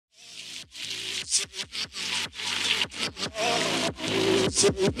Good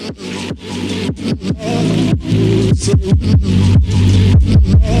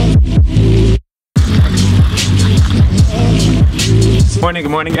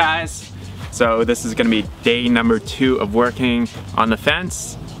morning guys. So this is gonna be day number 2 of working on the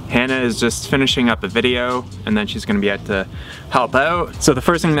fence. Hannah is just finishing up a video and then she's gonna be able to help out. So the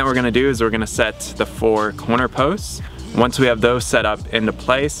first thing that we're gonna do is we're gonna set the 4 corner posts. Once we have those set up into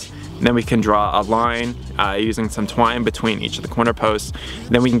place, then we can draw a line using some twine between each of the corner posts.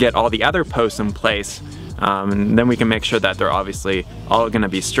 Then we can get all the other posts in place. And then we can make sure that they're obviously all gonna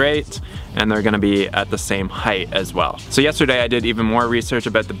be straight and they're gonna be at the same height as well. So yesterday I did even more research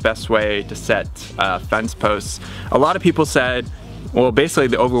about the best way to set fence posts. A lot of people said, well, basically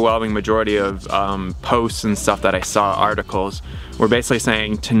the overwhelming majority of posts and stuff that I saw, articles, were basically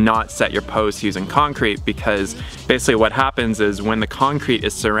saying to not set your posts using concrete, because basically what happens is when the concrete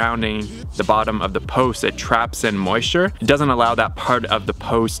is surrounding the bottom of the post, it traps in moisture. It doesn't allow that part of the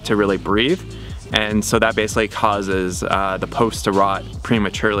post to really breathe. And so that basically causes the post to rot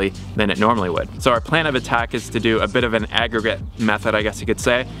prematurely than it normally would. So our plan of attack is to do a bit of an aggregate method, I guess you could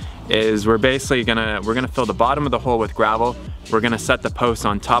say, is we're basically gonna fill the bottom of the hole with gravel. We're gonna set the post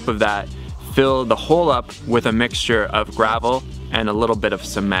on top of that, fill the hole up with a mixture of gravel and a little bit of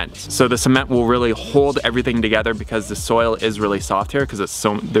cement. So the cement will really hold everything together because the soil is really soft here because it's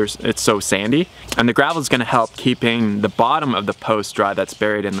so sandy. And the gravel is gonna help keeping the bottom of the post dry that's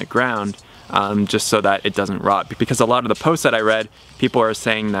buried in the ground. Just so that it doesn't rot. Because a lot of the posts that I read, people are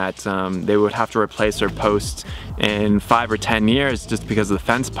saying that they would have to replace their posts in 5 or 10 years just because the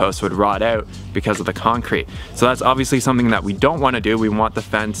fence posts would rot out because of the concrete. So that's obviously something that we don't want to do. We want the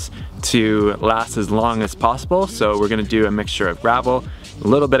fence to last as long as possible. So we're going to do a mixture of gravel, a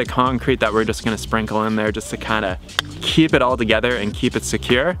little bit of concrete that we're just going to sprinkle in there just to kind of keep it all together and keep it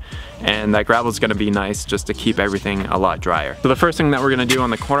secure. And that gravel is going to be nice just to keep everything a lot drier. So the first thing that we're going to do on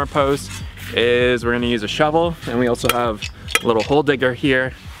the corner post is we're going to use a shovel, and we also have a little hole digger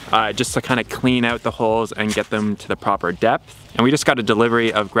here just to kind of clean out the holes and get them to the proper depth. And we just got a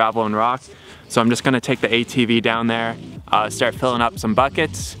delivery of gravel and rock, so I'm just going to take the ATV down there, start filling up some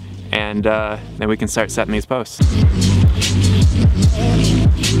buckets, and then we can start setting these posts.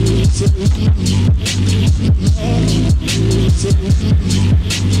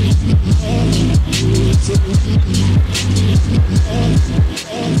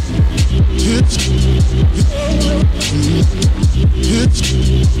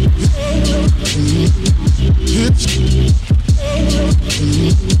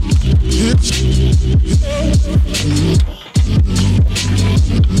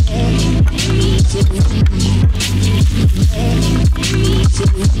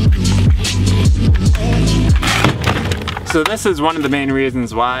 So this is one of the main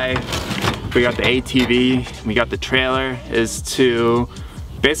reasons why we got the ATV, we got the trailer, is to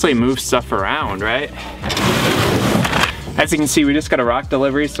basically move stuff around, right? As you can see, we just got a rock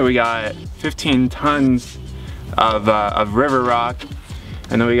delivery, so we got 15 tons of river rock,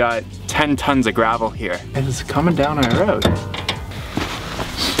 and then we got 10 tons of gravel here. And it's coming down our road.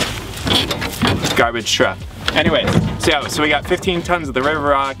 Garbage truck. Anyways, so we got 15 tons of the river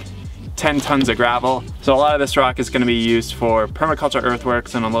rock, 10 tons of gravel. So a lot of this rock is going to be used for permaculture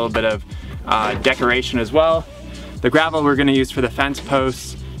earthworks and a little bit of decoration as well. The gravel we're going to use for the fence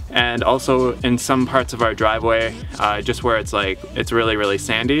posts, and also in some parts of our driveway, just where it's really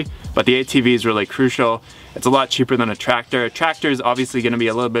sandy. But the ATV is really crucial. It's a lot cheaper than a tractor. A tractor is obviously going to be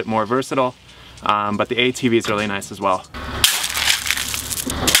a little bit more versatile, but the ATV is really nice as well.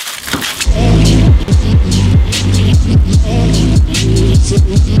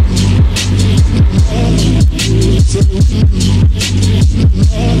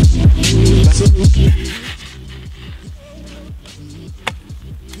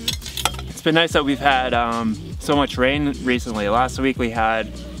 It's been nice that we've had so much rain recently. Last week we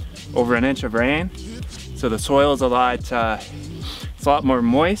had over an inch of rain, so the soil is it's a lot more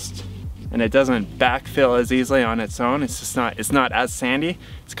moist, and it doesn't backfill as easily on its own. It's not as sandy.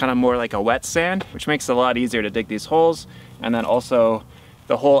 It's kind of more like a wet sand, which makes it a lot easier to dig these holes. And then also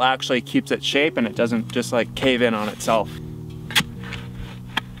the hole actually keeps its shape and it doesn't just like cave in on itself.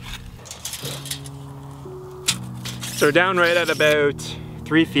 So we're down right at about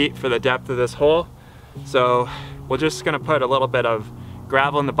 3 feet for the depth of this hole. So we're just gonna put a little bit of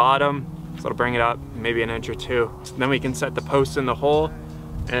gravel in the bottom, so it'll bring it up maybe an inch or 2. So then we can set the posts in the hole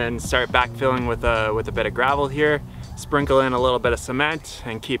and start backfilling with a bit of gravel here. Sprinkle in a little bit of cement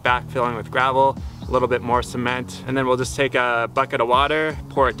and keep backfilling with gravel, a little bit more cement, and then we'll just take a bucket of water,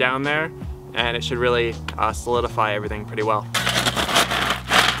 pour it down there, and it should really solidify everything pretty well.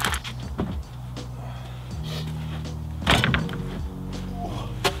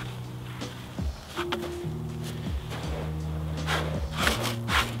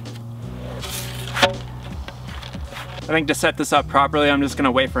 think to set this up properly, I'm just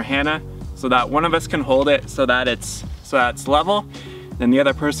gonna wait for Hannah so that one of us can hold it so that it's level. Then the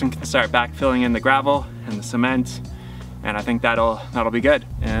other person can start backfilling in the gravel and the cement, and I think that'll be good.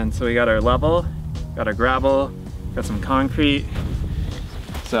 And so we got our level, got our gravel, got some concrete.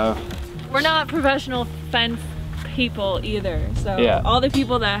 So we're not professional fence people either. So yeah. All the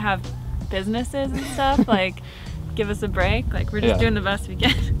people that have businesses and stuff, like, give us a break. Like, we're just doing the best we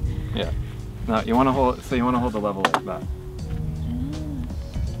can. Yeah. No, you want to hold. So you want to hold the level like that.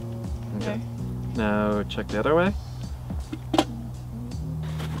 Okay. Now check the other way.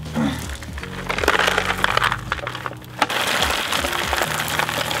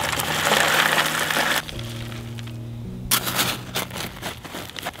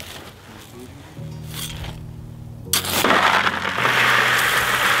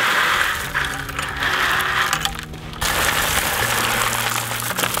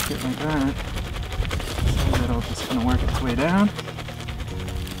 Like that. So that'll just gonna work its way down.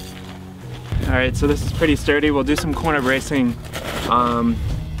 Alright, so this is pretty sturdy. We'll do some corner bracing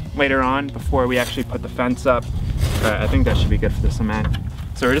later on before we actually put the fence up. I think that should be good for the cement.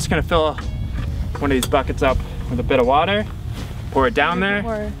 So we're just gonna fill one of these buckets up with a bit of water, pour it down there,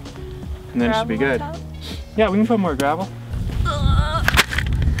 and then it should be good. Yeah, we can put more gravel.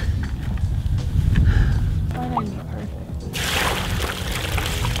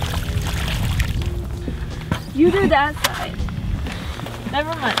 You do that side.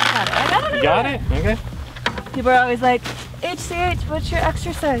 Never mind. Got it. I got it. You got it? Okay. People are always like, HCH, what's your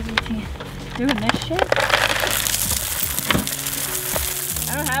exercise routine? Doing this shit?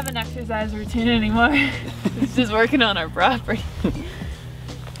 I don't have an exercise routine anymore. It's just working on our property.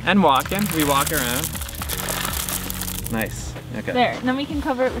 And walking. We walk around. Nice. Okay. There. And then we can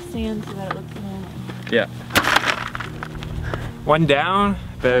cover it with sand so that it looks normal. Yeah. One down.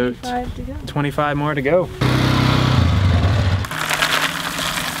 About 25 to go. 25 more to go.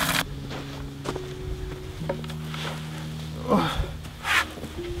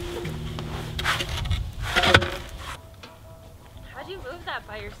 How'd you move that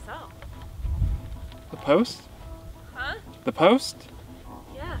by yourself? The post? Huh? The post?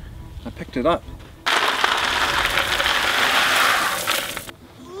 Yeah. I picked it up.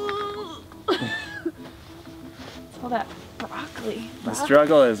 All that broccoli. The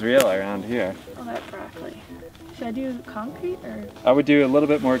struggle is real around here. All that broccoli. Should I do concrete or? I would do a little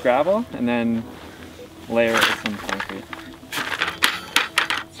bit more gravel and then layer it with some concrete.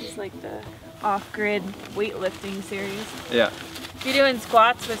 This is like the off-grid weightlifting series. Yeah. You're doing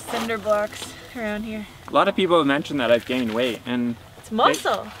squats with cinder blocks around here. A lot of people have mentioned that I've gained weight, and it's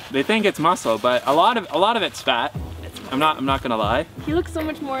muscle. They think it's muscle, but a lot of it's fat. I'm not gonna lie. He looks so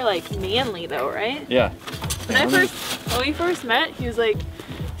much more like manly though, right? Yeah. When we first met, he was like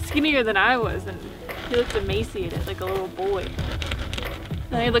skinnier than I was, and he looked emaciated, like a little boy.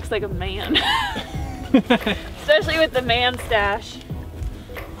 Now he looks like a man. Especially with the man stash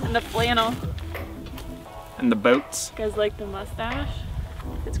and the flannel. And the boats. You guys like the mustache?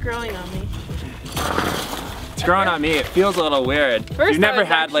 It's growing on me. It's growing on me. It feels a little weird. First, You've never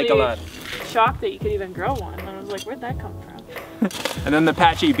had like a lot. Shocked that you could even grow one, and I was like, where'd that come from? And then the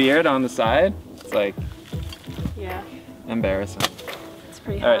patchy beard on the side. It's like, yeah, embarrassing. it's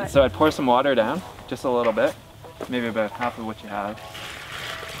pretty hot. All right, so I'd pour some water down, just a little bit, maybe about half of what you have.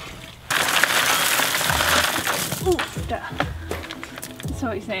 Oofda. That's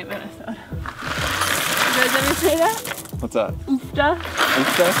what we say in Minnesota. You guys ever say that? What's that? Oofda?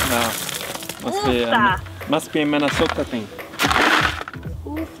 Oofda? No. Must be a Minnesota thing.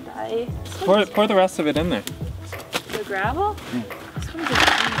 Oofda. Pour the rest of it in there. The gravel? Yeah.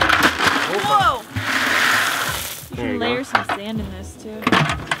 Whoa! You There can you layer go. some sand in this too.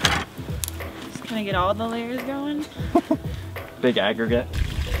 Just kind of get all the layers going. Big aggregate.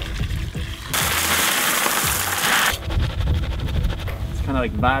 It's kind of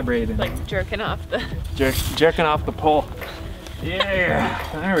like vibrating. Like jerking off the... Jerking off the pole. Yeah,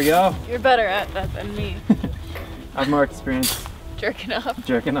 there we go. You're better at that than me. I have more experience Jerking off.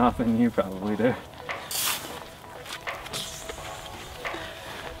 jerking off than you probably do.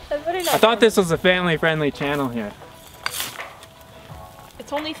 I thought this was a family-friendly channel here.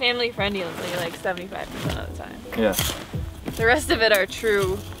 It's only family friendly like 75% of the time. Yeah. The rest of it, our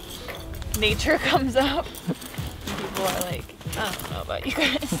true nature comes up. People are like, I don't know about you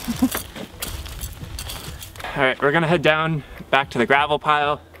guys. All right, we're gonna head down back to the gravel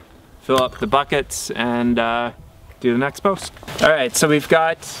pile, fill up the buckets, and do the next post. All right, so we've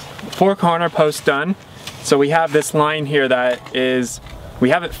got 4 corner posts done. So we have this line here that is, we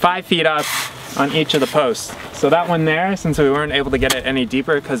have it 5 feet up on each of the posts. So that one there, since we weren't able to get it any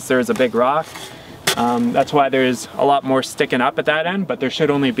deeper because there's a big rock, That's why there's a lot more sticking up at that end, but there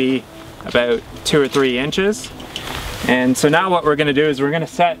should only be about 2 or 3 inches. And so now what we're gonna do is we're gonna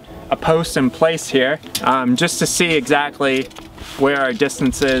set a post in place here just to see exactly where our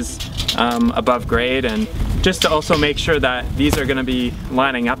distance is above grade, and just to also make sure that these are gonna be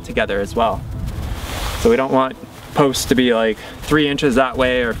lining up together as well. So we don't want posts to be like 3 inches that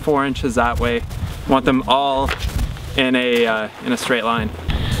way or 4 inches that way. We want them all in a straight line.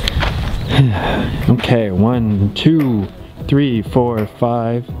 Okay, 1, 2, 3, 4,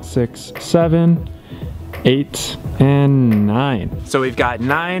 5, 6, 7, 8, and 9. So we've got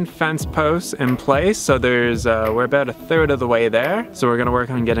 9 fence posts in place. So there's we're about a third of the way there. So we're gonna work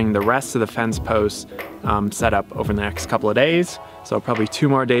on getting the rest of the fence posts set up over the next couple of days. So probably 2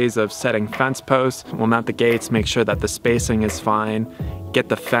 more days of setting fence posts. We'll mount the gates, make sure that the spacing is fine, get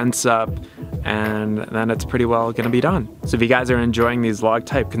the fence up, and then it's pretty well gonna be done. So if you guys are enjoying these log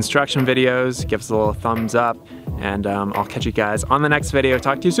type construction videos, give us a little thumbs up, and I'll catch you guys on the next video.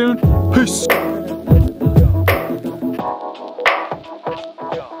 Talk to you soon. Peace.